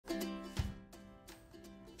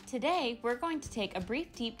Today, we're going to take a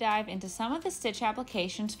brief deep dive into some of the stitch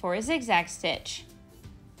applications for a zigzag stitch.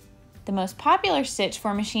 The most popular stitch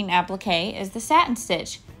for machine applique is the satin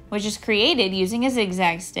stitch, which is created using a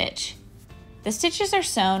zigzag stitch. The stitches are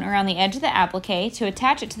sewn around the edge of the applique to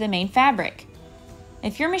attach it to the main fabric.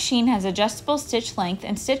 If your machine has adjustable stitch length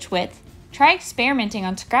and stitch width, try experimenting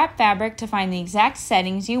on scrap fabric to find the exact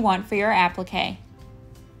settings you want for your applique.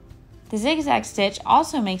 The zigzag stitch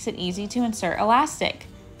also makes it easy to insert elastic.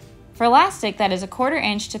 For elastic that is 1/4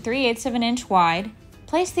 inch to 3/8 of an inch wide,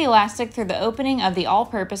 place the elastic through the opening of the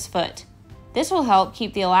all-purpose foot. This will help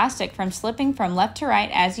keep the elastic from slipping from left to right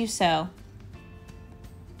as you sew.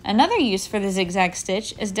 Another use for the zigzag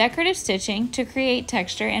stitch is decorative stitching to create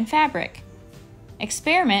texture and fabric.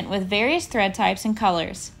 Experiment with various thread types and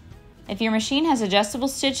colors. If your machine has adjustable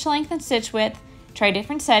stitch length and stitch width, try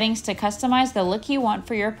different settings to customize the look you want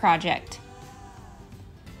for your project.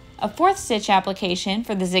 A fourth stitch application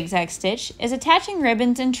for the zigzag stitch is attaching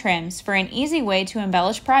ribbons and trims for an easy way to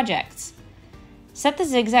embellish projects. Set the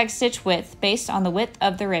zigzag stitch width based on the width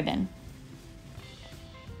of the ribbon.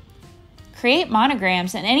 Create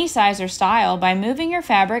monograms in any size or style by moving your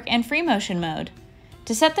fabric in free motion mode.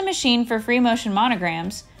 To set the machine for free motion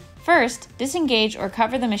monograms, first disengage or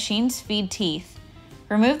cover the machine's feed teeth.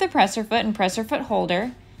 Remove the presser foot and presser foot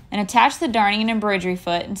holder, and attach the darning and embroidery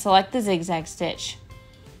foot and select the zigzag stitch.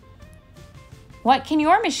 What can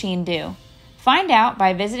your machine do? Find out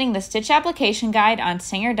by visiting the Stitch Application Guide on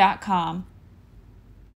Singer.com.